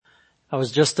I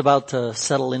was just about to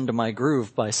settle into my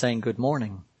groove by saying good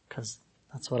morning, because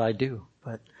that's what I do,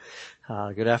 but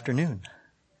good afternoon.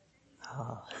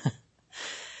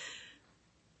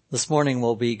 This morning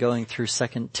we'll be going through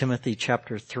 2 Timothy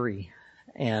chapter 3,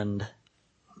 and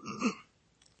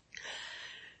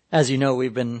as you know,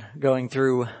 we've been going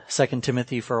through 2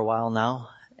 Timothy for a while now,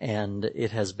 and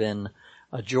it has been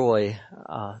a joy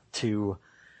to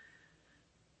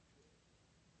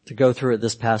go through it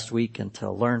this past week and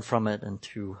to learn from it and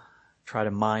to try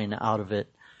to mine out of it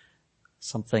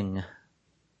something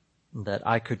that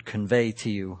I could convey to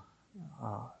you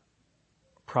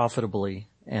profitably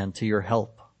and to your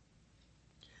help.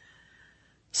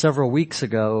 Several weeks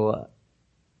ago,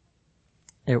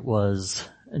 it was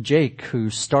Jake who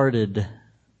started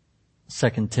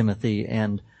 2 Timothy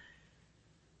and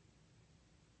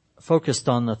focused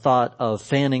on the thought of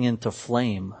fanning into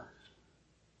flame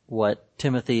what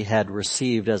Timothy had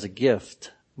received as a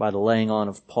gift by the laying on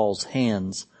of Paul's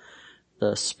hands,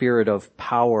 the spirit of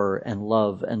power and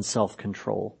love and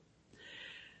self-control.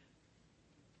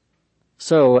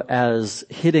 So as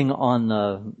hitting on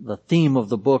the theme of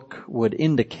the book would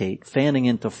indicate, fanning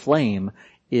into flame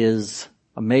is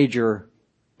a major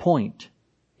point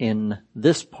in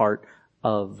this part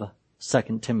of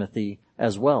 2 Timothy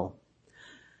as well.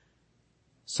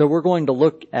 So we're going to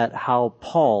look at how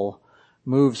Paul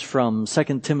moves from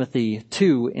 2 Timothy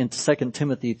 2 into 2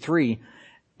 Timothy 3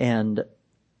 and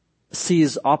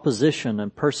sees opposition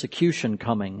and persecution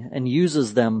coming and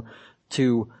uses them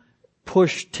to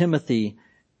push Timothy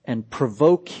and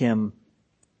provoke him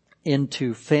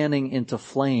into fanning into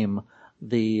flame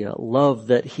the love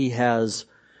that he has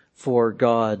for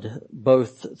God,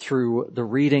 both through the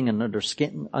reading and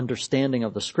understanding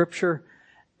of the Scripture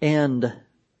and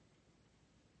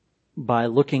by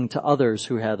looking to others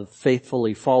who have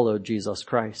faithfully followed Jesus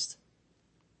Christ.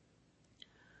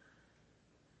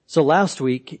 So last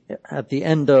week, at the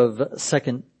end of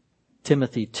 2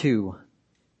 Timothy 2,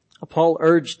 Paul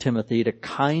urged Timothy to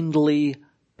kindly,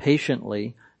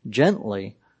 patiently,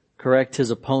 gently correct his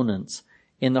opponents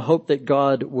in the hope that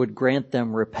God would grant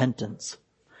them repentance.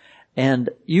 And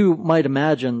you might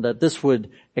imagine that this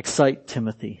would excite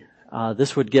Timothy.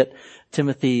 This would get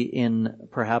Timothy in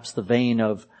perhaps the vein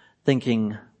of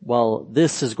thinking, well,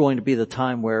 this is going to be the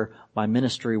time where my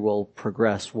ministry will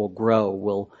progress, will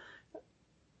grow,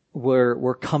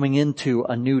 we're coming into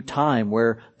a new time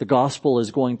where the gospel is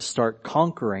going to start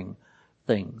conquering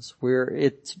things, where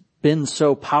it's been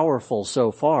so powerful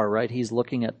so far, right? He's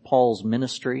looking at Paul's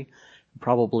ministry,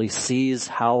 probably sees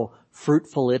how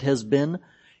fruitful it has been.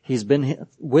 He's been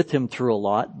with him through a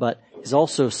lot, but he's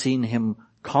also seen him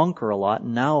conquer a lot.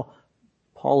 And now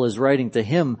Paul is writing to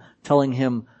him, telling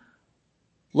him,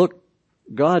 look,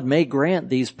 God may grant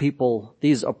these people,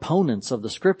 these opponents of the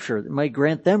Scripture, may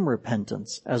grant them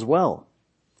repentance as well.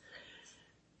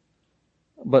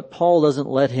 But Paul doesn't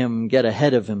let him get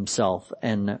ahead of himself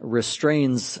and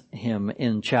restrains him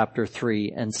in chapter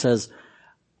 3 and says,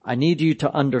 I need you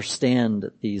to understand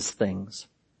these things.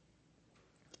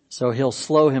 So he'll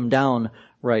slow him down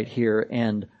right here,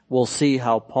 and we'll see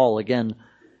how Paul again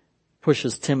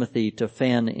pushes Timothy to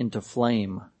fan into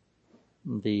flame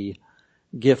the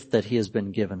gift that he has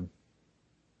been given.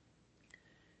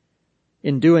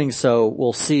 In doing so,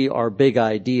 we'll see our big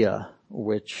idea,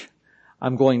 which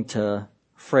I'm going to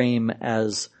frame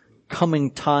as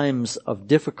coming times of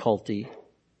difficulty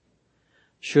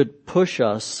should push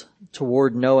us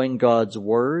toward knowing God's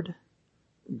Word,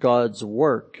 God's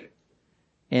work,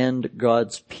 and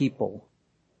God's people.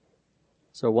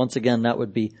 So once again, that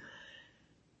would be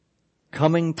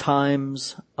coming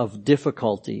times of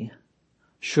difficulty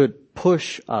should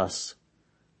push us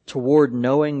toward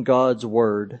knowing God's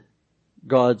Word,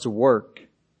 God's work,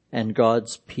 and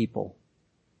God's people.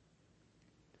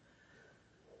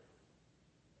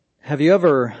 Have you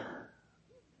ever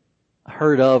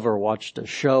heard of or watched a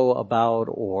show about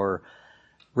or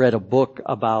read a book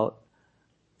about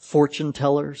fortune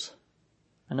tellers?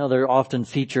 I know they're often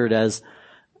featured as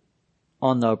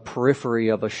on the periphery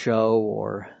of a show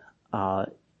or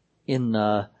in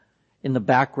the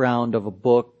background of a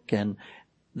book, and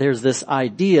there's this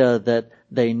idea that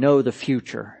they know the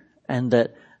future and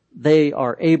that they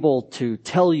are able to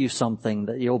tell you something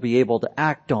that you'll be able to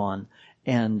act on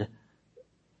and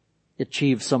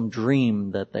achieve some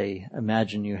dream that they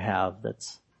imagine you have.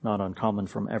 That's not uncommon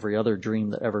from every other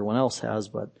dream that everyone else has,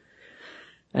 but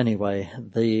anyway,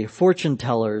 the fortune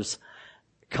tellers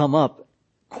come up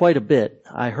quite a bit.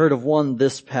 I heard of one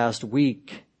this past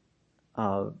week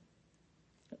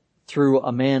through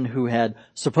a man who had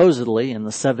supposedly in the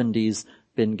 70s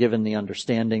been given the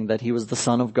understanding that he was the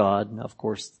Son of God. Of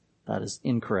course, That is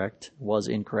incorrect, was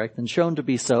incorrect, and shown to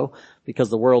be so because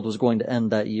the world was going to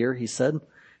end that year, he said.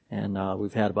 And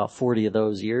we've had about 40 of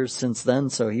those years since then,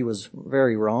 so he was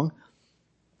very wrong.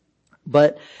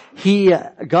 But he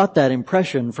got that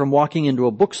impression from walking into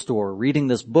a bookstore, reading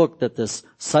this book that this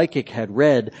psychic had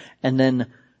read, and then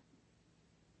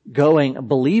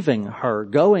believing her,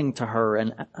 going to her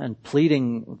and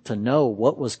pleading to know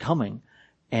what was coming.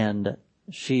 And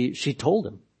she told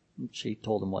him. She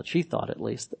told him what she thought, at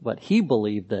least. But he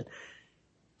believed that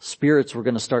spirits were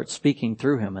going to start speaking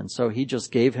through him. And so he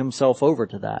just gave himself over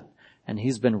to that. And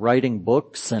he's been writing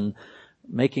books and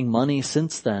making money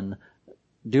since then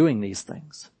doing these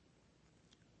things.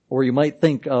 Or you might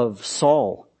think of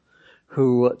Saul,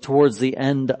 who towards the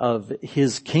end of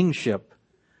his kingship,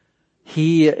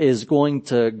 he is going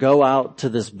to go out to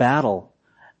this battle,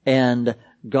 and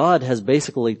God has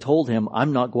basically told him,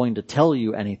 I'm not going to tell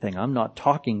you anything. I'm not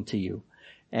talking to you.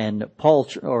 And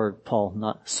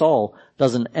Saul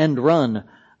does an end run,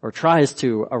 or tries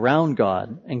to, around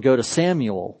God and go to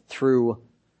Samuel through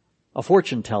a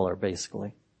fortune teller,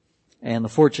 basically. And the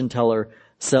fortune teller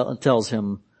tells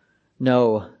him,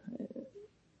 no,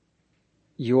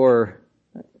 you're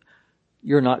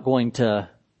not going to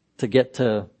get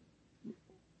to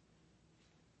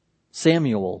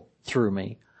Samuel through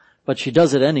me. But she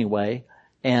does it anyway,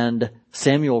 and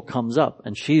Samuel comes up,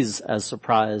 and she's as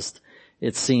surprised,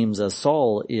 it seems, as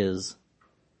Saul is.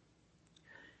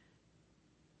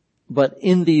 But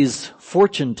in these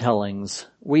fortune tellings,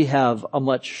 we have a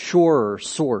much surer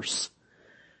source.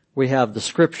 We have the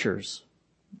scriptures.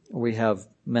 We have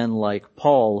men like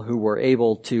Paul who were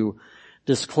able to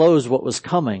disclose what was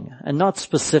coming, and not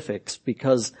specifics,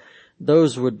 because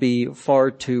those would be far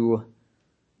too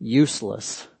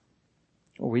useless.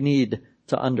 We need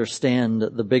to understand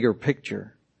the bigger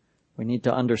picture. We need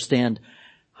to understand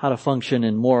how to function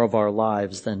in more of our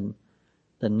lives than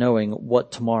knowing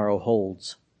what tomorrow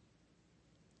holds.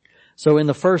 So in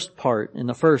the first part, in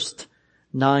the first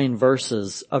 9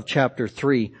 verses of chapter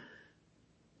 3,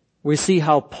 we see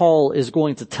how Paul is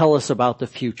going to tell us about the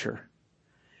future.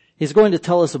 He's going to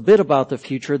tell us a bit about the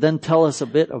future, then tell us a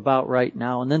bit about right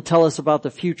now, and then tell us about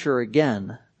the future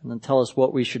again, and then tell us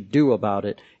what we should do about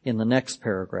it in the next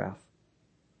paragraph.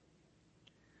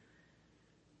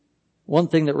 One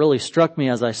thing that really struck me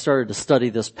as I started to study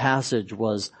this passage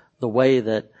was the way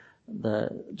that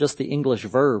just the English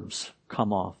verbs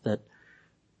come off. That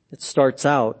it starts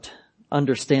out,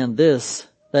 understand this,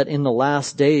 that in the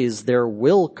last days there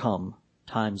will come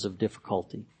times of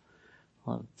difficulty.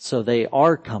 So they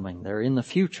are coming. They're in the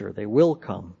future. They will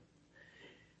come.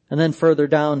 And then further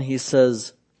down he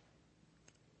says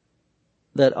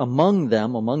that among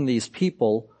these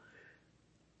people,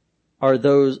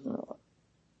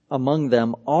 among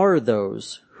them are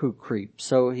those who creep.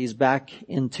 So he's back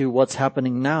into what's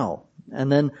happening now. And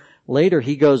then later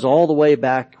he goes all the way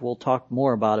back, we'll talk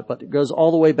more about it, but it goes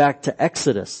all the way back to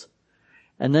Exodus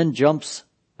and then jumps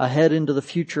ahead into the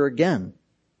future again.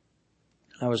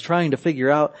 I was trying to figure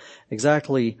out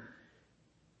exactly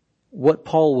what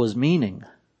Paul was meaning.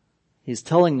 He's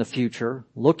telling the future,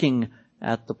 looking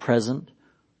at the present,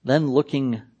 then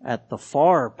looking at the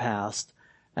far past,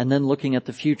 and then looking at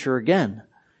the future again.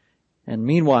 And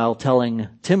meanwhile telling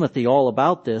Timothy all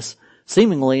about this,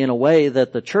 seemingly in a way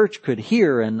that the church could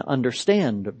hear and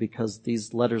understand, because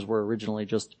these letters were originally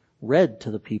just read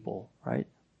to the people, right?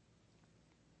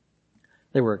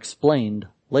 They were explained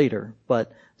later,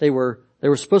 but they were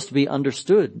supposed to be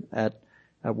understood at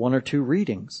 1 or 2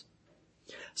 readings.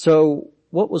 So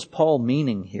what was Paul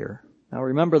meaning here? Now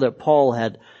remember that Paul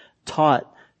had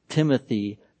taught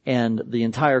Timothy and the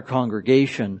entire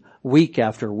congregation week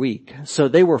after week. So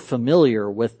they were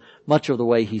familiar with much of the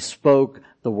way he spoke,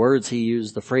 the words he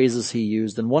used, the phrases he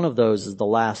used, and one of those is the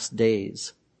last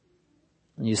days.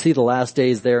 And you see the last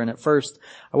days there, and at first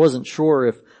I wasn't sure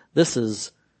if this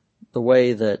is the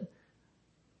way that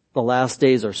the last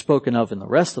days are spoken of in the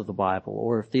rest of the Bible,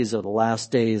 or if these are the last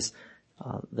days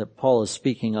that Paul is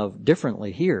speaking of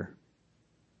differently here.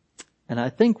 And I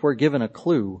think we're given a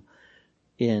clue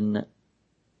in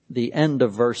the end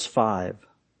of verse 5,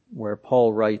 where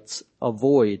Paul writes,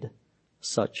 avoid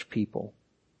such people.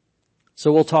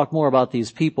 So we'll talk more about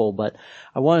these people, but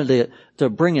I wanted to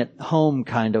bring it home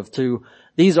kind of to,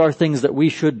 these are things that we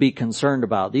should be concerned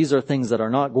about. These are things that are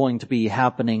not going to be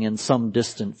happening in some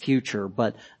distant future,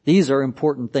 but these are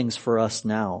important things for us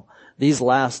now. These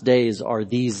last days are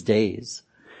these days.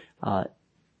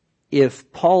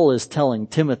 If Paul is telling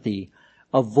Timothy,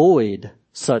 avoid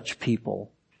such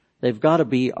people, they've got to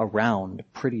be around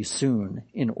pretty soon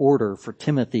in order for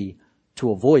Timothy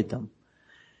to avoid them.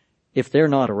 If they're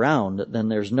not around, then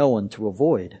there's no one to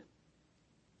avoid.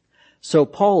 So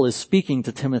Paul is speaking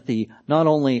to Timothy not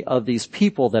only of these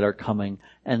people that are coming,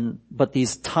 but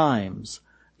these times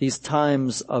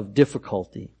of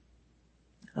difficulty.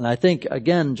 And I think,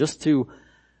 again, just to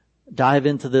dive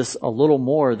into this a little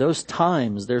more, those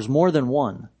times, there's more than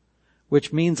one,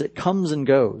 which means it comes and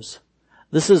goes.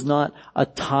 This is not a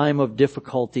time of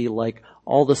difficulty like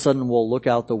all of a sudden we'll look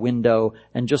out the window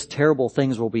and just terrible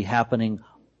things will be happening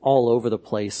all over the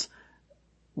place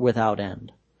without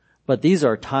end. But these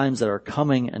are times that are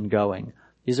coming and going.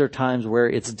 These are times where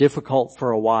it's difficult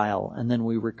for a while and then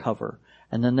we recover.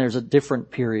 And then there's a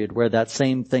different period where that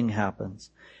same thing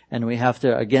happens. And we have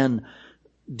to, again,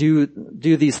 do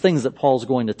these things that Paul's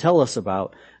going to tell us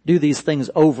about, do these things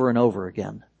over and over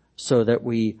again so that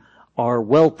we are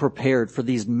well prepared for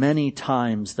these many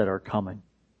times that are coming.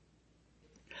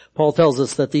 Paul tells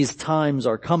us that these times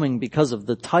are coming because of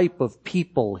the type of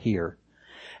people here.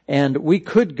 And we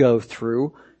could go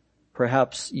through,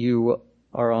 perhaps you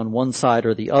are on one side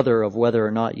or the other of whether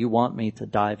or not you want me to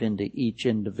dive into each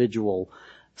individual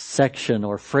section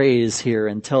or phrase here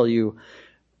and tell you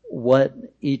what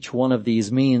each one of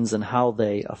these means and how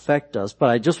they affect us. But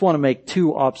I just want to make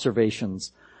two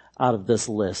observations out of this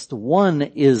list. One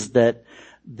is that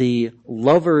the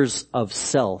lovers of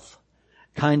self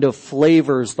kind of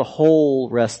flavors the whole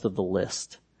rest of the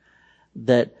list.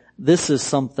 That this is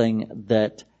something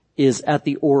that is at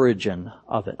the origin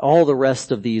of it. All the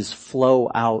rest of these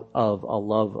flow out of a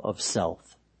love of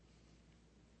self.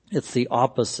 It's the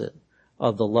opposite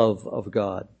of the love of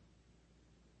God.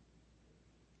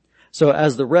 So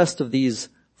as the rest of these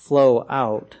flow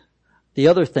out, the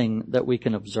other thing that we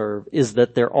can observe is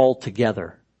that they're all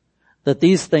together. That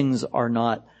these things are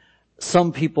not,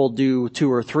 some people do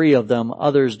 2 or 3 of them,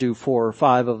 others do 4 or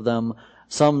 5 of them,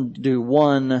 some do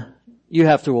 1. You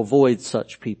have to avoid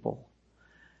such people.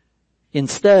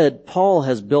 Instead, Paul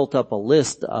has built up a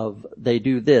list of they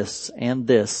do this and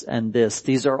this and this.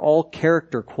 These are all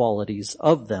character qualities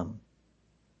of them.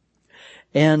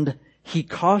 And he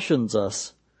cautions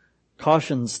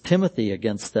Timothy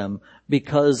against them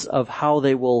because of how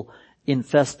they will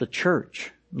infest the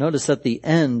church. Notice at the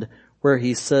end where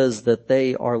he says that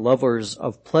they are lovers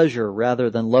of pleasure rather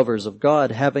than lovers of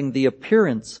God, having the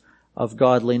appearance of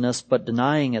godliness but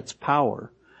denying its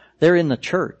power. They're in the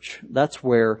church. That's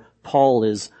where Paul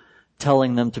is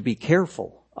telling them to be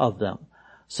careful of them.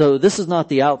 So this is not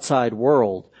the outside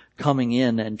world coming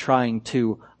in and trying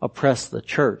to oppress the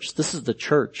church. This is the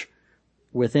church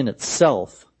within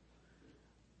itself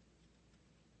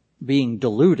being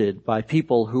diluted by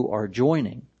people who are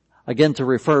joining. Again, to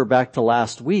refer back to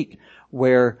last week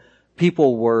where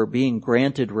people were being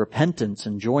granted repentance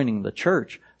and joining the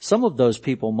church, some of those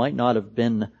people might not have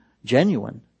been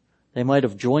genuine. They might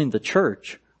have joined the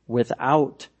church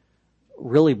without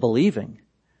really believing.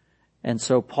 And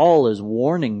so Paul is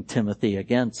warning Timothy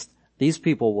against these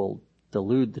people will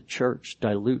dilute the church,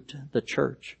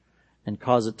 and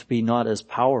cause it to be not as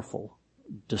powerful,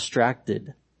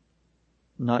 distracted,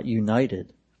 not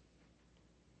united.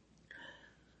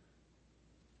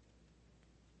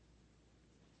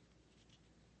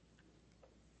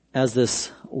 As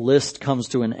this list comes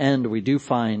to an end, we do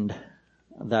find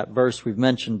that verse we've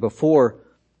mentioned before,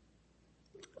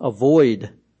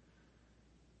 avoid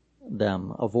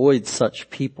them, avoid such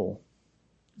people.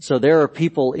 So there are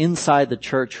people inside the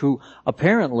church who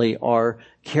apparently are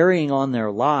carrying on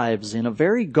their lives in a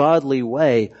very godly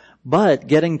way, but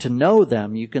getting to know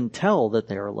them, you can tell that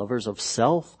they are lovers of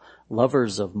self,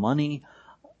 lovers of money,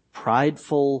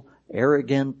 prideful,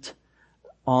 arrogant,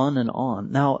 on and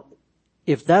on. Now,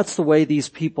 if that's the way these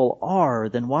people are,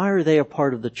 then why are they a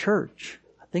part of the church?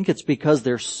 I think it's because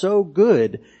they're so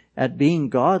good at being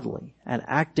godly, at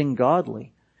acting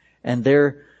godly. And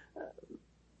they're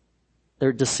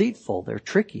deceitful, they're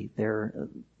tricky,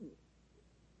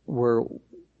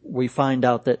 we find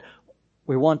out that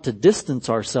we want to distance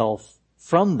ourselves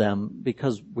from them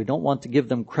because we don't want to give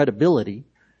them credibility.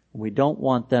 We don't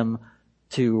want them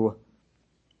to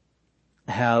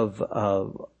have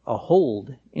a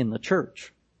hold in the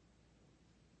church.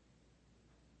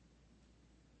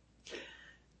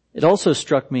 It also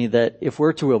struck me that if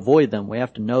we're to avoid them, we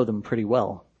have to know them pretty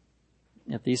well.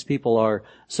 If these people are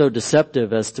so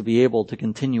deceptive as to be able to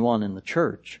continue on in the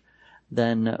church,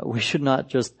 then we should not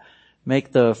just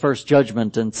make the first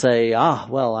judgment and say,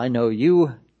 well, I know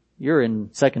you're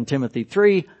in 2 Timothy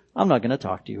 3, I'm not going to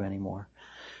talk to you anymore.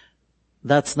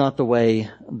 That's not the way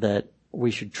that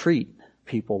we should treat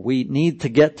people. We need to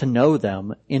get to know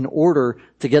them in order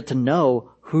to get to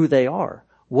know who they are,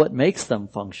 what makes them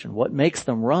function, what makes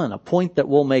them run. A point that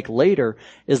we'll make later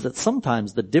is that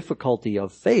sometimes the difficulty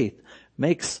of faith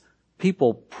makes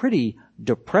people pretty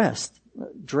depressed,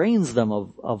 drains them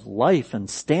of life and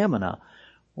stamina.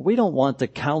 We don't want to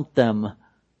count them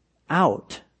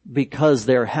out because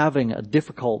they're having a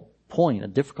difficult point, a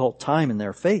difficult time in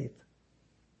their faith.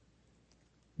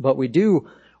 But we do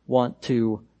want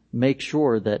to make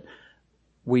sure that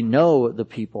we know the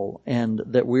people and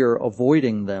that we're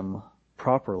avoiding them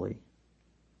properly.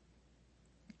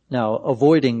 Now,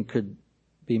 avoiding could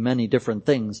be many different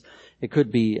things. It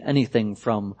could be anything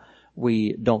from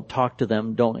we don't talk to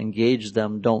them, don't engage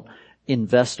them, don't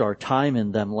invest our time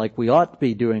in them like we ought to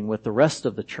be doing with the rest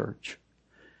of the church.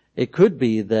 It could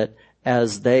be that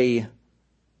as they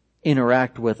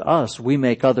interact with us, we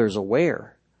make others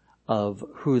aware of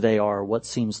who they are, what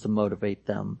seems to motivate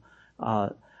them.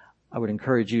 I would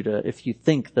encourage you to, if you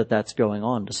think that that's going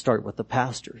on, to start with the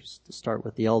pastors, to start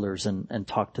with the elders and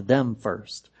talk to them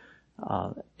first,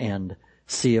 and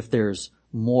see if there's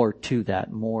more to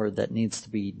that, more that needs to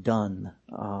be done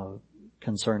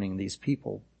concerning these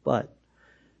people. But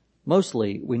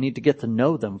mostly we need to get to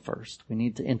know them first. We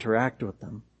need to interact with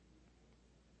them.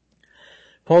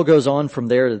 Paul goes on from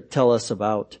there to tell us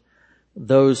about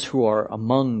those who are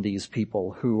among these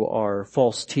people, who are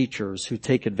false teachers, who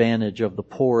take advantage of the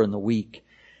poor and the weak.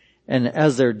 And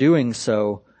as they're doing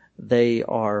so, they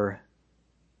are,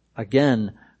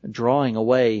 again, drawing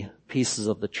away pieces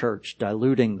of the church,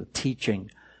 diluting the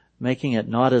teaching, making it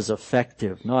not as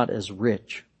effective, not as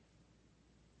rich.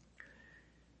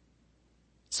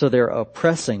 So they're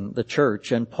oppressing the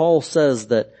church. And Paul says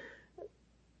that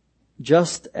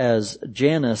just as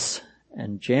Jannes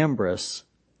and Jambres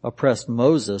oppressed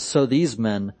Moses, so these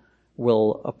men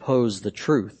will oppose the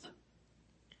truth.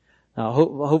 Now,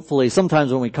 hopefully,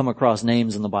 sometimes when we come across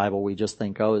names in the Bible, we just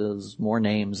think, oh, there's more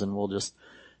names, and we'll just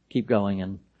keep going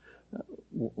and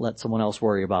let someone else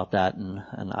worry about that, and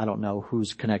I don't know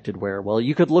who's connected where. Well,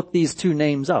 you could look these two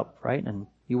names up, right? And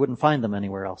you wouldn't find them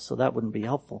anywhere else, so that wouldn't be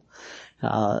helpful.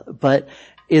 But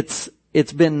it's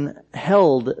been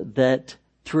held that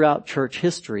throughout church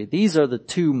history, these are the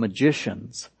two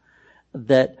magicians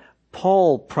that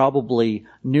Paul probably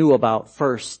knew about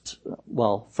firsthand,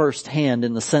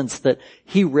 in the sense that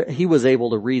he was able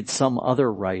to read some other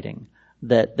writing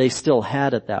that they still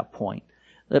had at that point.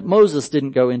 That Moses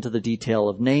didn't go into the detail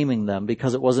of naming them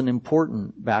because it wasn't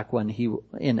important back when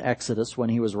in Exodus, when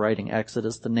he was writing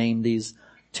Exodus, to name these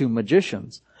two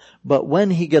magicians. But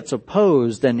when he gets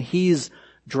opposed and he's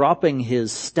dropping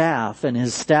his staff and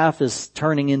his staff is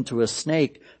turning into a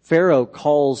snake, Pharaoh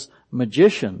calls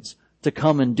magicians to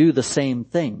come and do the same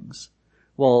things.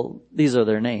 Well, these are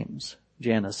their names,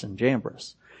 Jannes and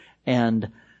Jambres. And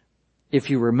if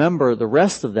you remember the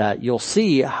rest of that, you'll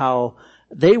see how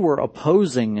they were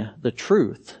opposing the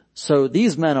truth. So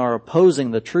these men are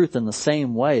opposing the truth in the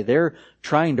same way. They're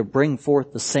trying to bring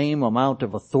forth the same amount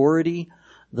of authority,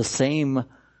 the same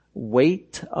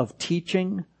weight of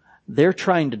teaching. They're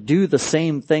trying to do the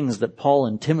same things that Paul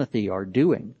and Timothy are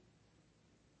doing.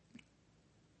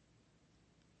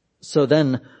 So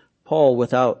then Paul,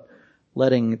 without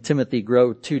letting Timothy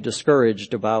grow too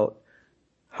discouraged about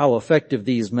how effective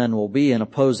these men will be in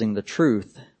opposing the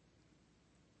truth,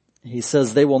 he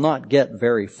says they will not get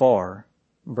very far.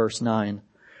 Verse 9,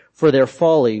 for their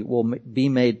folly will be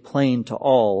made plain to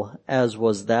all, as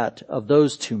was that of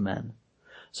those two men.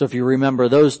 So if you remember,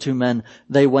 those two men,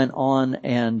 they went on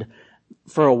and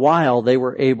for a while they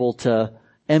were able to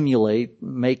emulate,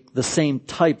 make the same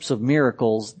types of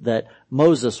miracles that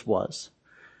Moses was.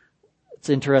 It's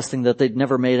interesting that they'd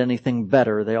never made anything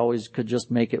better. They always could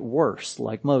just make it worse,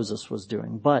 like Moses was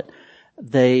doing. But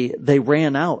they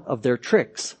ran out of their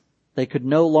tricks. They could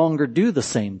no longer do the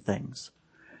same things.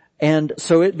 And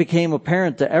so it became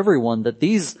apparent to everyone that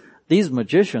these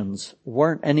magicians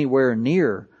weren't anywhere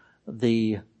near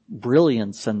the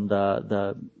brilliance and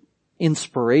the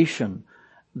inspiration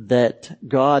that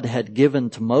God had given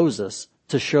to Moses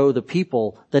to show the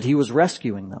people that he was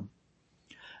rescuing them.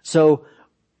 So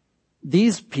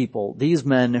these people, these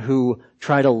men who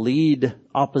try to lead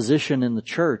opposition in the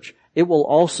church, it will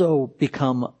also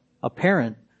become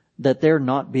apparent that they're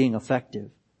not being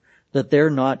effective, that they're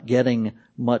not getting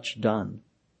much done.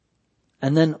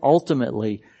 And then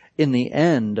ultimately, in the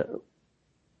end,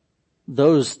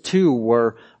 those two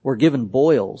were given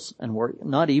boils and were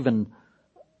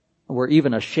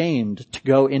even ashamed to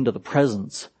go into the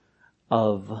presence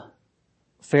of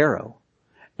Pharaoh.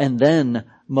 And then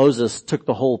Moses took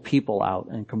the whole people out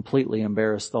and completely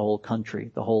embarrassed the whole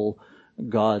country, the whole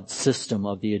God system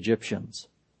of the Egyptians,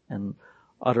 and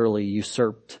utterly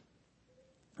usurped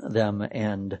them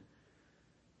and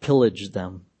pillaged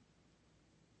them.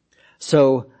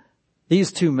 So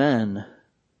these two men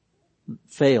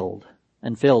failed.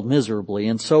 and failed miserably,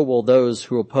 and so will those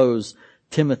who oppose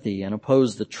Timothy and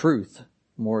oppose the truth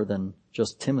more than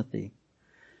just Timothy.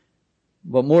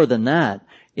 But more than that,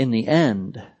 in the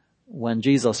end, when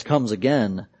Jesus comes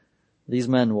again, these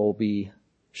men will be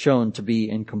shown to be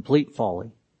in complete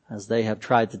folly, as they have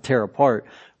tried to tear apart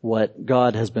what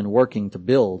God has been working to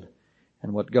build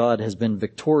and what God has been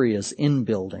victorious in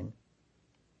building.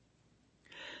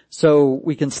 So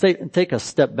we can take a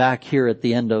step back here at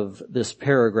the end of this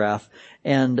paragraph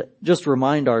and just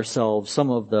remind ourselves some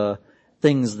of the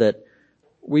things that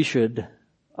we should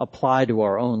apply to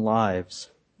our own lives.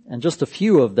 And just a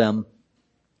few of them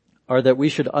are that we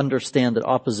should understand that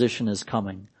opposition is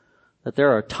coming, that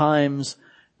there are times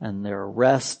and there are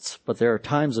rests, but there are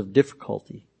times of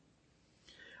difficulty.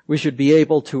 We should be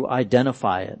able to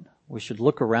identify it. We should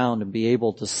look around and be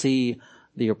able to see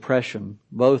the oppression,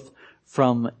 both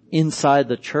from inside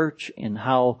the church in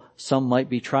how some might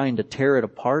be trying to tear it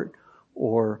apart,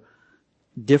 or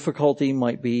difficulty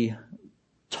might be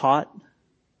taught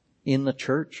in the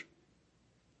church.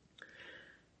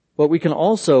 But we can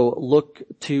also look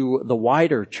to the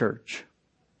wider church.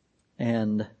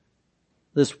 And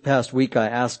this past week I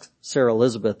asked Sarah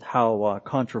Elizabeth how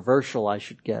controversial I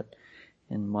should get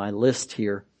in my list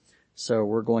here. So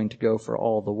we're going to go for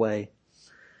all the way.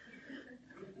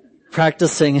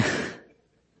 Practicing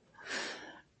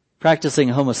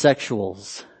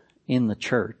homosexuals in the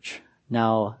church.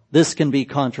 Now, this can be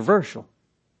controversial.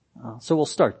 So we'll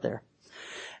start there.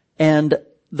 And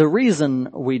the reason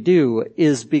we do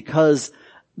is because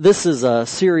this is a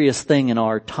serious thing in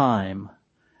our time.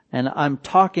 And I'm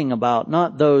talking about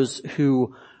not those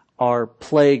who are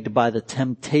plagued by the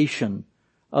temptation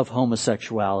of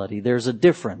homosexuality. There's a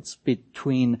difference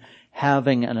between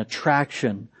having an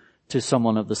attraction to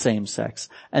someone of the same sex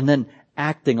and then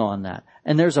acting on that.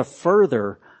 And there's a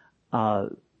further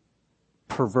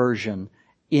perversion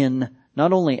in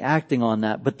not only acting on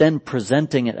that, but then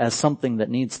presenting it as something that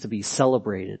needs to be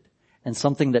celebrated and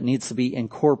something that needs to be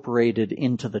incorporated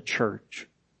into the church.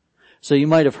 So you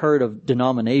might have heard of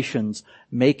denominations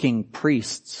making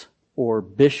priests or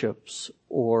bishops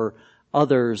or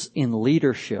others in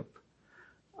leadership,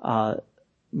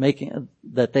 making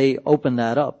that they open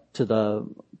that up to the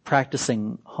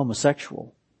practicing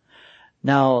homosexual.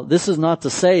 Now, this is not to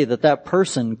say that that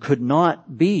person could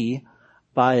not be,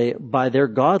 by their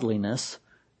godliness,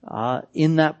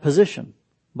 in that position.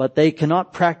 But they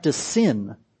cannot practice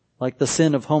sin, like the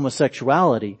sin of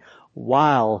homosexuality,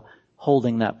 while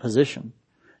holding that position.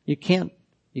 You can't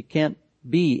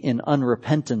be in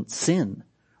unrepentant sin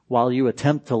while you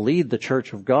attempt to lead the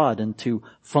church of God and to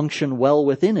function well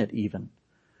within it even.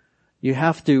 You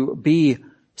have to be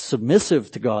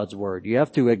submissive to God's word. You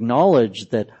have to acknowledge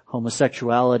that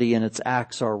homosexuality and its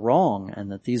acts are wrong and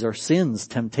that these are sins,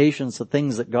 temptations, the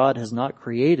things that God has not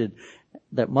created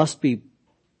that must be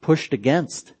pushed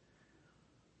against.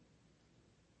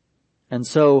 And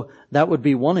so that would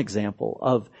be one example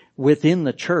of within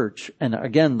the church, and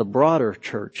again the broader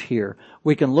church here,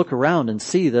 we can look around and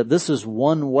see that this is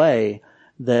one way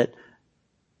that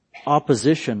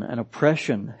opposition and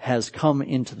oppression has come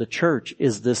into the church,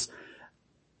 is this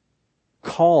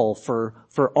call for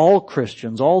all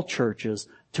Christians, all churches,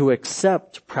 to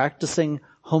accept practicing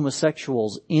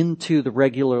homosexuals into the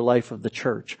regular life of the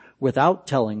church without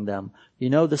telling them, you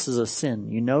know, this is a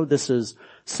sin. You know, this is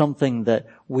something that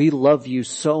we love you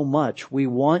so much. We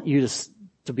want you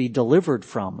to be delivered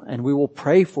from, and we will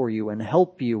pray for you and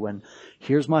help you, and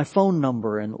here's my phone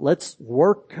number, and let's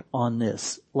work on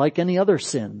this like any other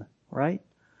sin, right?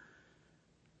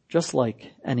 Just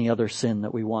like any other sin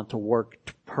that we want to work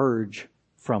to purge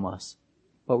from us.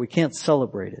 But we can't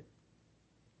celebrate it.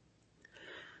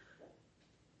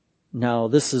 Now,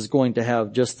 this is going to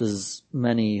have just as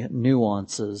many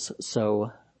nuances,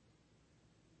 so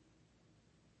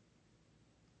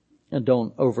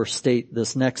don't overstate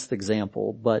this next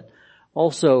example, but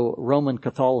also Roman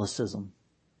Catholicism.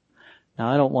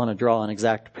 Now, I don't want to draw an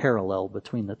exact parallel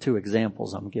between the two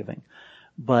examples I'm giving,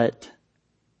 but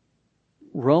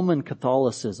Roman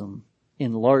Catholicism,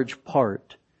 in large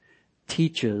part,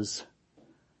 teaches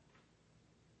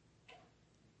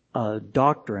a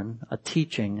doctrine, a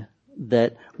teaching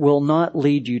that will not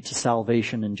lead you to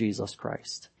salvation in Jesus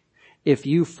Christ. If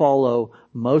you follow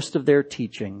most of their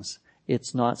teachings,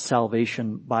 it's not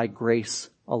salvation by grace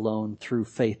alone, through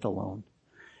faith alone.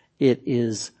 It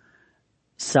is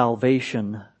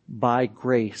salvation by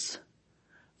grace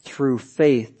through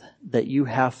faith that you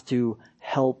have to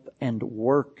help and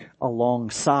work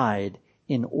alongside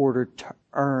in order to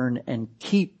earn and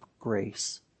keep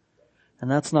grace.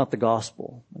 And that's not the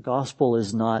gospel. The gospel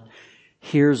is not,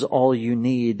 here's all you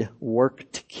need,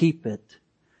 work to keep it.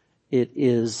 It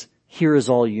is, here is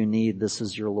all you need, this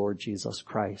is your Lord Jesus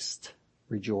Christ.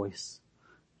 Rejoice.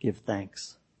 Give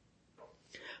thanks.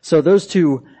 So those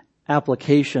two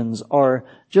applications are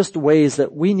just ways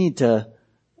that we need to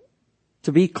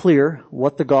be clear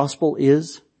what the gospel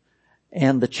is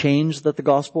and the change that the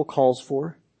gospel calls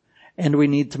for. And we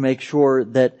need to make sure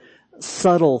that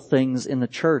subtle things in the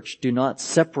church do not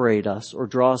separate us or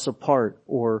draw us apart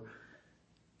or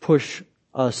push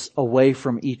us away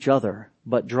from each other,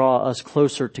 but draw us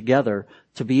closer together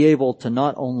to be able to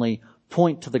not only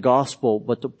point to the gospel,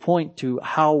 but to point to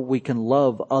how we can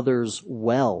love others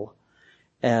well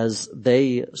as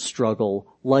they struggle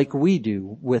like we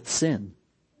do with sin.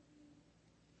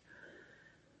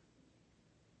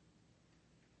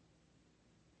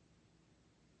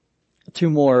 Two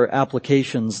more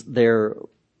applications there.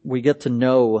 We get to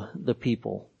know the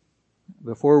people.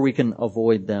 Before we can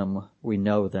avoid them, we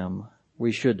know them.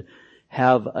 We should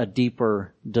have a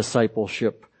deeper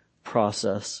discipleship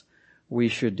process. We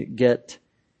should get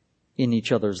in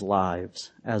each other's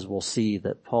lives, as we'll see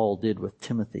that Paul did with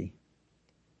Timothy.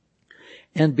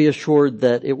 And be assured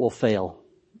that it will fail.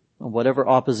 Whatever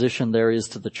opposition there is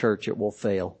to the church, it will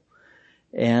fail.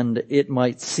 And it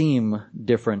might seem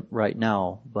different right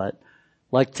now, but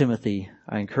like Timothy,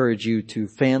 I encourage you to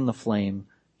fan the flame,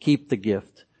 keep the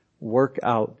gift, work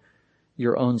out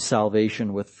your own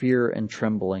salvation with fear and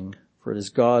trembling, for it is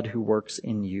God who works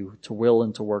in you to will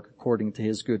and to work according to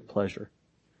his good pleasure.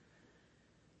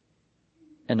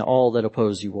 And all that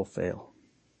oppose you will fail.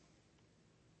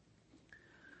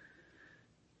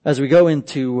 As we go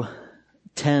into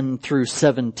 10 through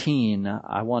 17,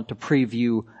 I want to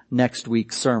preview next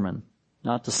week's sermon.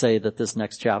 Not to say that this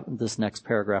next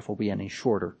paragraph will be any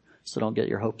shorter, so don't get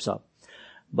your hopes up.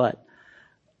 But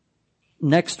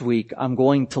next week, I'm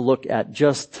going to look at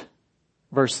just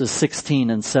verses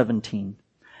 16 and 17.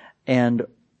 And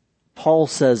Paul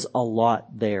says a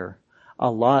lot there. A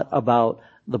lot about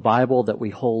the Bible that we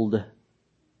hold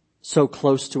so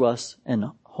close to us and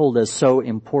hold as so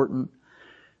important.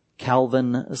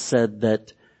 Calvin said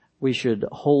that we should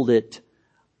hold it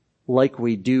like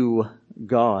we do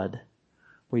God.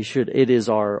 It is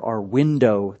our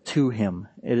window to him.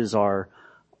 It is our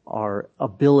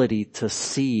ability to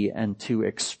see and to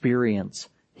experience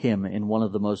him in one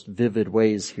of the most vivid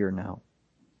ways here now.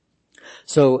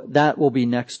 So that will be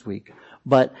next week.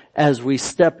 But as we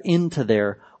step into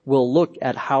there, we'll look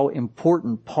at how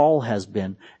important Paul has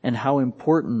been and how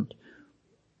important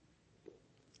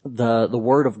the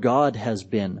Word of God has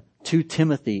been to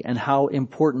Timothy and how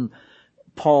important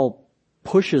Paul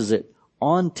pushes it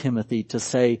on Timothy to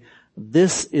say,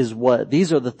 these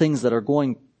are the things that are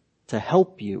going to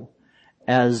help you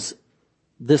as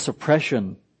this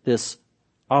oppression, this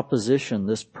opposition,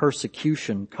 this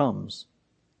persecution comes.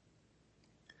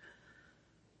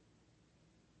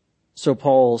 So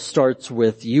Paul starts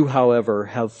with, you, however,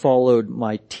 have followed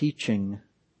my teaching,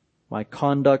 my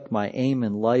conduct, my aim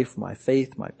in life, my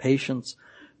faith, my patience,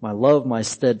 my love, my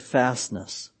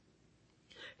steadfastness.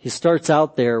 He starts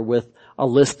out there with a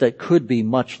list that could be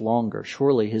much longer.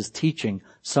 Surely his teaching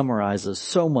summarizes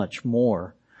so much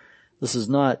more. This is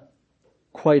not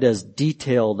quite as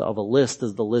detailed of a list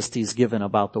as the list he's given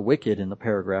about the wicked in the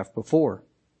paragraph before.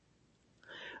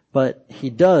 But he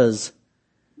does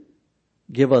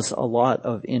give us a lot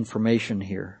of information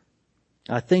here.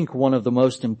 I think one of the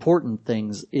most important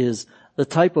things is the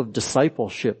type of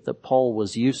discipleship that Paul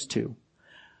was used to.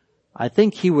 I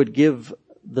think he would give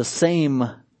the same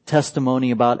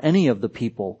testimony about any of the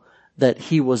people that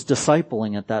he was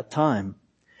discipling at that time.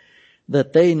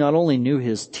 That they not only knew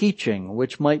his teaching,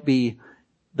 which might be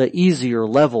the easier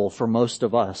level for most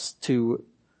of us, to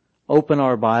open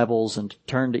our Bibles and to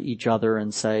turn to each other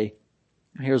and say,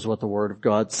 here's what the Word of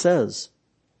God says.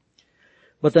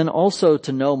 But then also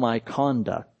to know my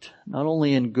conduct, not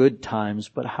only in good times,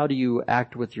 but how do you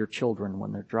act with your children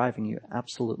when they're driving you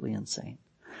absolutely insane?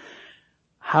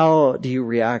 How do you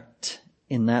react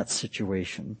in that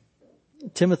situation?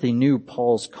 Timothy knew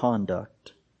Paul's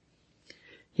conduct.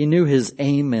 He knew his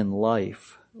aim in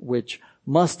life, which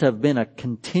must have been a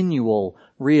continual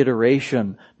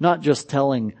reiteration, not just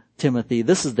telling Timothy,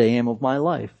 this is the aim of my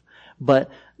life, but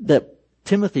that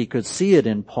Timothy could see it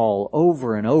in Paul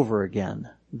over and over again,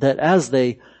 that as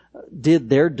they did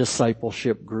their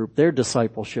discipleship group, their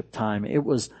discipleship time, it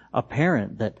was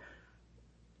apparent that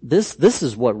this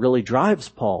is what really drives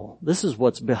Paul. This is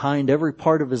what's behind every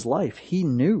part of his life. He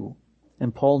knew,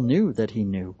 and Paul knew that he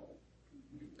knew.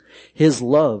 His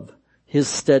love, his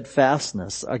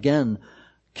steadfastness, again,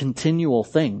 continual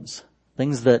things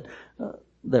that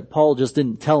that Paul just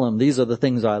didn't tell him, these are the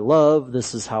things I love,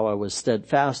 this is how I was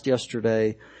steadfast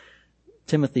yesterday.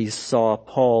 Timothy saw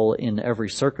Paul in every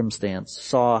circumstance,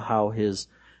 saw how his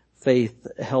faith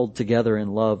held together in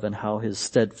love and how his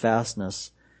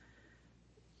steadfastness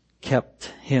kept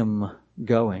him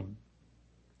going.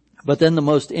 But then the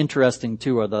most interesting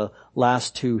two are the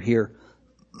last two here.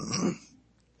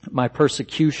 My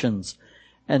persecutions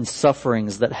and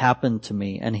sufferings that happened to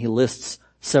me. And he lists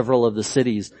several of the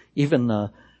cities, even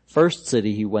the first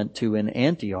city he went to in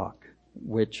Antioch,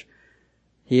 which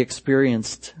he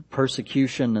experienced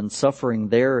persecution and suffering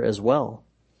there as well.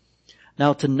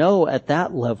 Now, to know at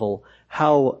that level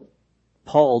how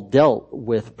Paul dealt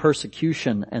with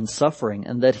persecution and suffering,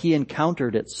 and that he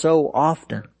encountered it so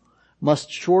often,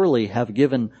 must surely have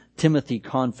given Timothy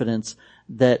confidence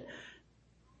that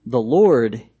the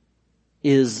Lord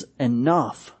is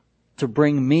enough to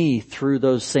bring me through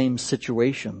those same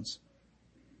situations.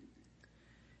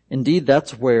 Indeed,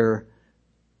 that's where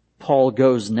Paul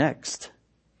goes next.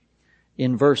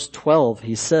 In verse 12,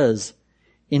 he says,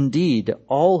 "Indeed,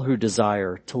 all who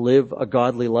desire to live a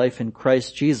godly life in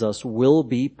Christ Jesus will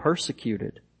be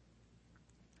persecuted,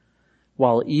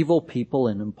 while evil people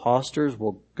and impostors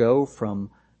will go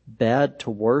from bad to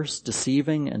worse,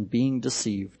 deceiving and being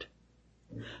deceived."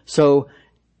 So,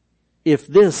 if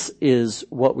this is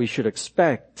what we should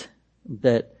expect,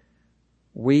 that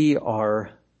we are,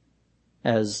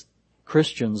 as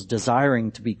Christians,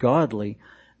 desiring to be godly,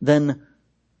 then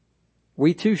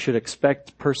we too should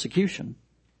expect persecution.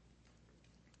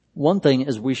 One thing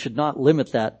is we should not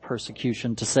limit that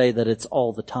persecution to say that it's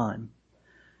all the time.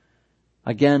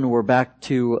 Again, we're back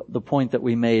to the point that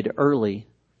we made early,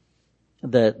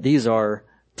 that these are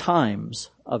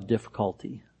times of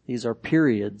difficulty. These are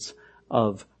periods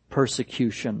of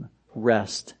persecution,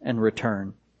 rest, and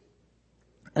return.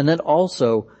 And then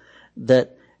also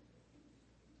that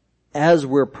as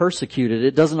we're persecuted,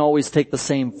 it doesn't always take the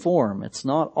same form. It's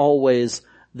not always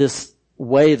this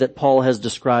way that Paul has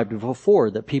described before,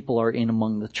 that people are in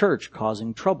among the church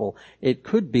causing trouble. It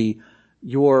could be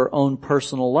your own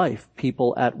personal life,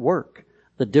 people at work,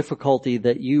 the difficulty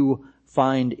that you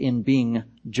find in being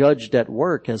judged at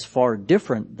work as far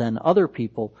different than other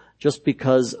people just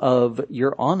because of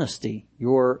your honesty,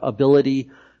 your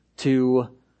ability to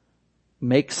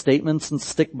make statements and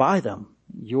stick by them,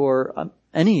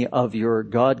 any of your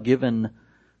God-given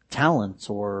talents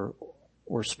or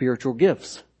spiritual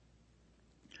gifts.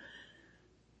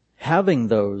 Having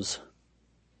those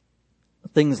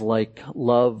things like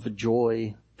love,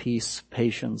 joy, peace,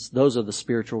 patience, those are the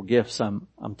spiritual gifts I'm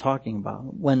talking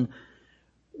about.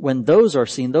 When those are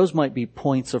seen, those might be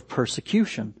points of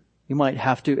persecution. You might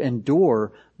have to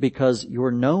endure because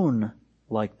you're known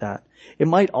like that. It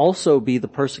might also be the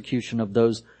persecution of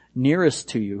those nearest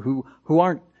to you who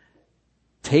aren't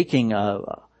taking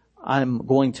I'm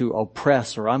going to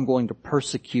oppress or I'm going to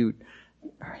persecute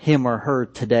him or her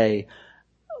today,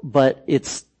 but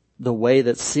it's the way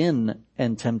that sin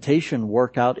and temptation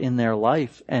work out in their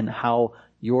life and how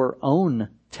your own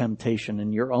temptation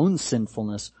and your own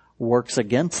sinfulness works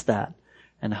against that,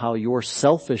 and how your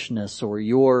selfishness or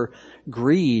your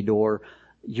greed or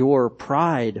your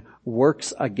pride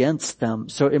works against them.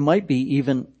 So it might be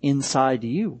even inside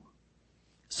you.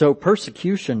 So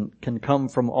persecution can come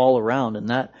from all around, and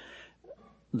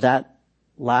that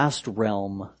last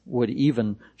realm would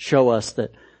even show us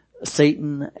that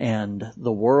Satan and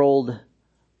the world,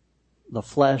 the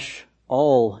flesh,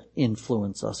 all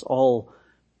influence us, all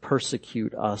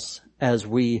persecute us as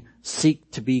we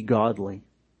seek to be godly.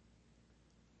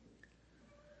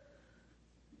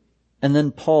 And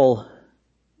then Paul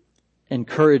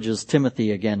encourages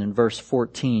Timothy again in verse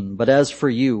 14, "But as for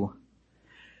you,"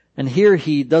 and here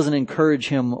he doesn't encourage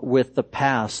him with the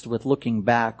past, with looking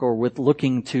back or with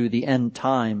looking to the end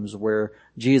times where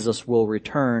Jesus will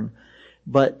return,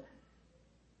 but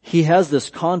he has this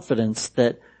confidence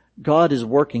that God is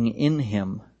working in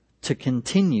him to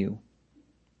continue.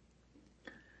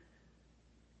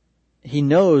 He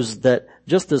knows that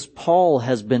just as Paul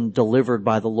has been delivered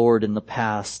by the Lord in the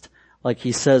past, like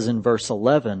he says in verse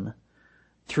 11,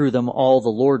 "Through them all the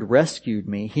Lord rescued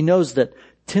me," he knows that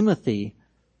Timothy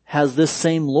has this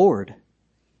same Lord.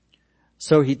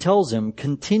 So he tells him,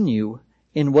 "Continue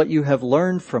in what you have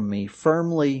learned from me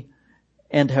firmly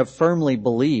and have firmly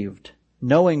believed,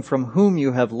 knowing from whom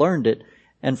you have learned it,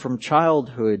 and from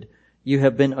childhood you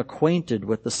have been acquainted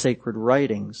with the sacred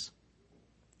writings."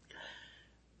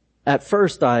 At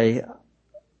first I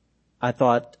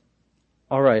thought,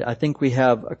 all right, I think we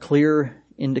have a clear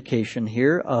indication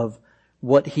here of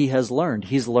what he has learned.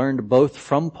 He's learned both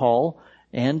from Paul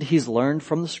And he's learned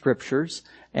from the scriptures,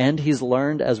 and he's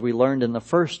learned, as we learned in the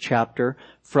first chapter,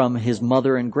 from his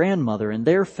mother and grandmother and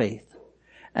their faith.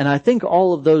 And I think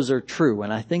all of those are true,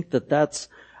 and I think that that's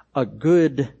a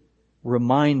good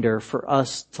reminder for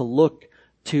us to look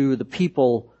to the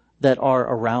people that are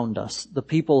around us, the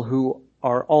people who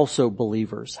are also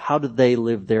believers. How do they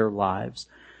live their lives?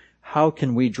 How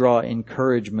can we draw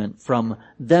encouragement from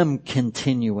them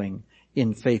continuing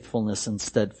in faithfulness and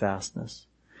steadfastness?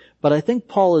 But I think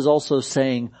Paul is also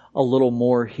saying a little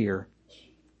more here.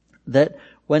 That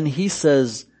when he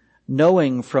says,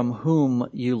 knowing from whom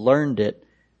you learned it,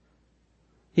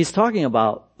 he's talking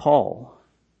about Paul.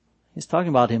 He's talking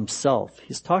about himself.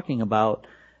 He's talking about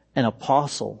an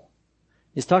apostle.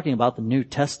 He's talking about the New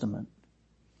Testament.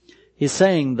 He's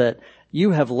saying that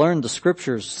you have learned the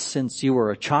scriptures since you were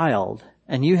a child,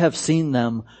 and you have seen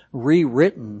them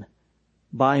rewritten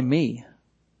by me.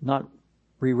 Not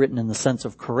rewritten in the sense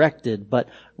of corrected, but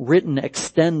written,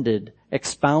 extended,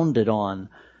 expounded on,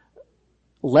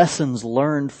 lessons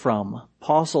learned from.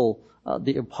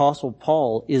 The Apostle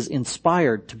Paul is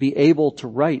inspired to be able to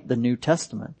write the New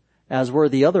Testament, as were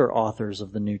the other authors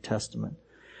of the New Testament.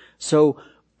 So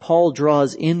Paul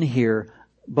draws in here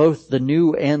both the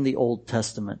New and the Old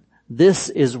Testament. This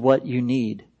is what you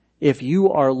need. If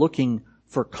you are looking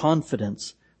for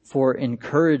confidence, for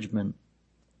encouragement,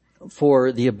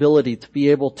 for the ability to be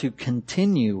able to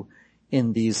continue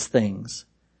in these things,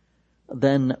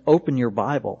 then open your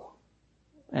Bible.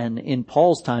 And in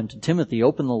Paul's time to Timothy,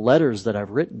 open the letters that I've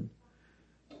written,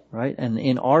 right? And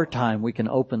in our time, we can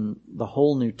open the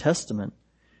whole New Testament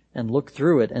and look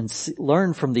through it and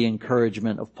learn from the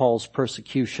encouragement of Paul's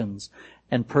persecutions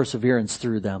and perseverance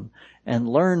through them, and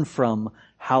learn from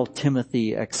how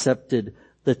Timothy accepted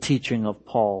the teaching of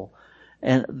Paul.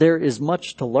 And there is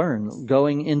much to learn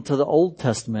going into the Old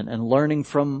Testament and learning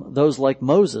from those like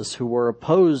Moses, who were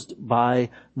opposed by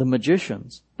the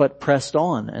magicians, but pressed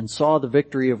on and saw the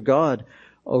victory of God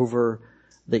over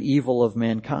the evil of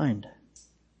mankind.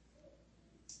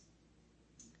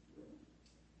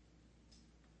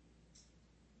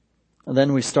 And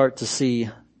then we start to see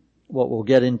what we'll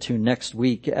get into next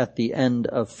week at the end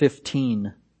of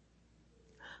 15,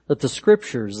 that the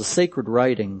scriptures, the sacred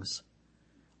writings,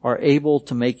 are able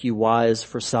to make you wise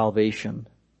for salvation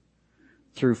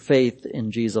through faith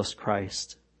in Jesus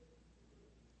Christ.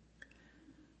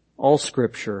 All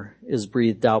scripture is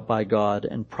breathed out by God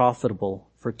and profitable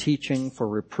for teaching, for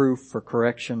reproof, for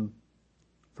correction,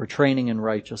 for training in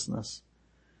righteousness,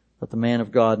 that the man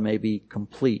of God may be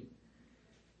complete,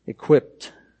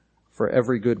 equipped for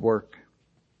every good work.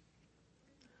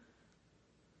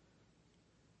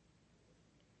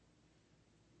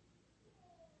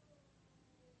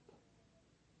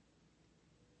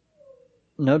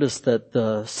 Notice that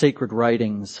the sacred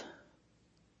writings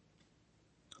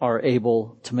are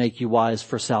able to make you wise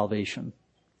for salvation.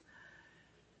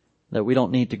 That we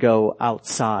don't need to go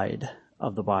outside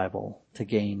of the Bible to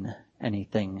gain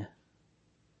anything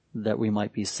that we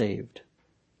might be saved.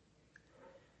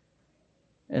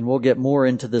 And we'll get more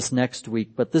into this next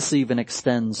week, but this even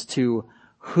extends to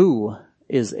who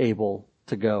is able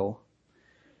to go.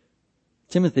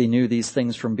 Timothy knew these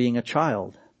things from being a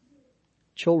child.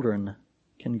 Children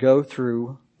can go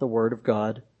through the Word of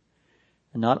God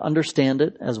and not understand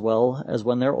it as well as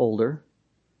when they're older,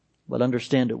 but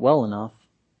understand it well enough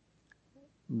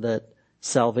that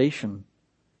salvation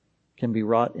can be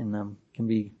wrought in them, can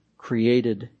be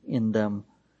created in them,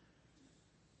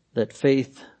 that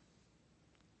faith,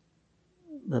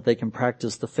 that they can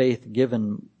practice the faith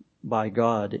given by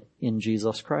God in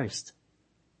Jesus Christ.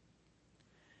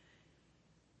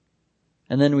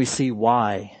 And then we see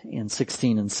why in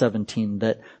 16 and 17,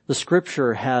 that the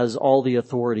scripture has all the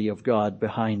authority of God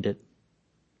behind it.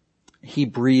 He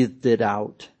breathed it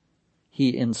out.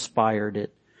 He inspired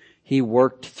it. He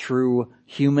worked through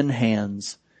human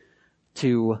hands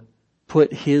to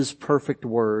put His perfect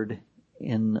word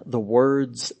in the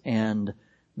words and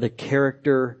the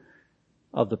character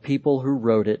of the people who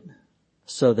wrote it,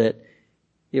 so that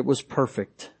it was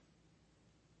perfect,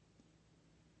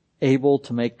 able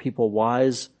to make people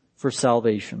wise for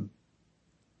salvation.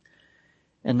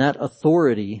 And that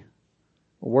authority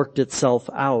worked itself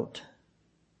out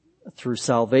through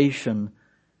salvation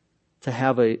to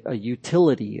have a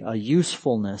utility, a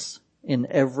usefulness in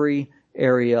every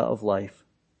area of life.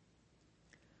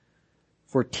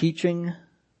 For teaching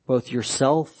both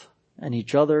yourself and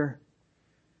each other,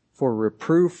 for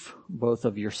reproof both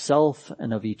of yourself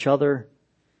and of each other,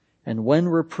 and when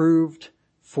reproved,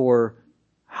 for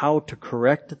how to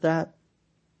correct that,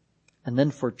 and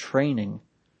then for training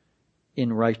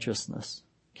in righteousness,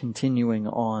 continuing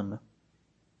on.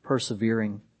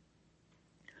 persevering.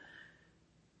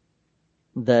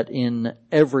 That in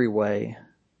every way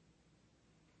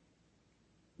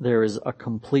there is a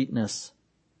completeness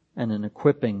and an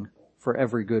equipping for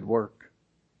every good work.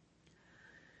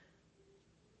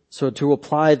 So to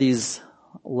apply these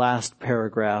last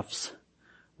paragraphs,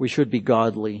 we should be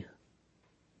godly.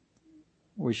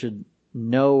 We should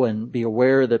know and be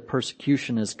aware that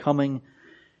persecution is coming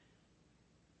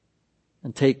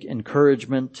and take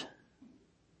encouragement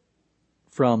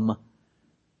from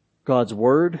God's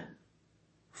Word,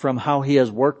 from how He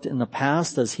has worked in the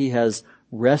past as He has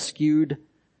rescued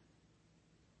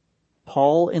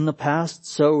Paul in the past.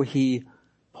 So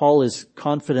Paul is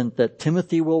confident that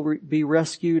Timothy will be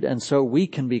rescued, and so we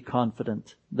can be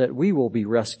confident that we will be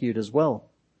rescued as well.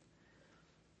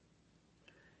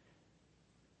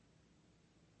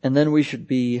 And then we should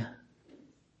be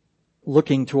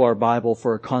looking to our Bible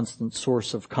for a constant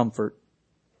source of comfort.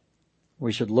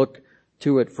 We should look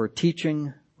to it for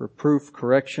teaching, reproof,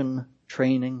 correction,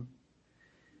 training.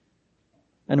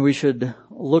 And we should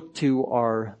look to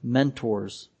our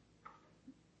mentors,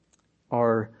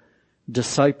 our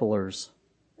disciplers,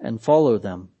 and follow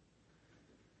them.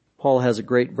 Paul has a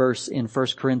great verse in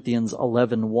 1 Corinthians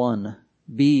 11:1.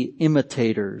 Be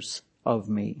imitators of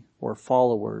me, or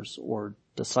followers, or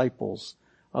disciples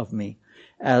of me,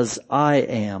 as I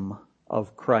am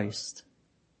of Christ.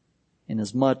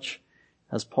 Inasmuch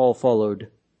as Paul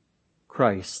followed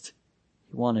Christ,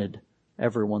 he wanted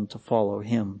everyone to follow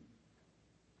him.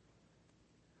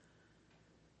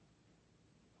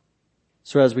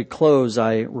 So as we close,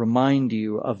 I remind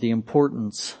you of the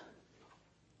importance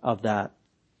of that,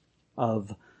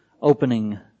 of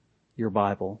opening your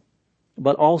Bible,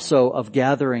 but also of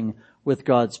gathering with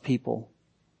God's people.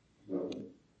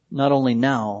 Not only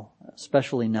now,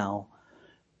 especially now,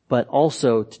 but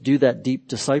also to do that deep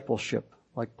discipleship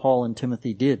like Paul and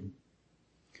Timothy did.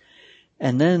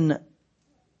 And then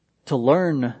to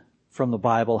learn from the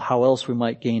Bible how else we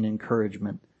might gain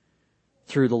encouragement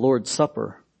through the Lord's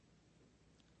Supper,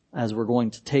 as we're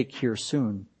going to take here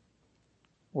soon,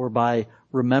 or by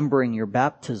remembering your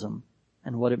baptism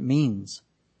and what it means.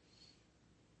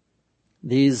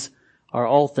 These are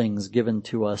all things given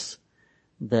to us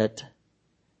that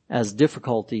as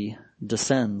difficulty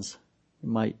descends,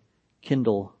 might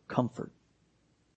kindle comfort.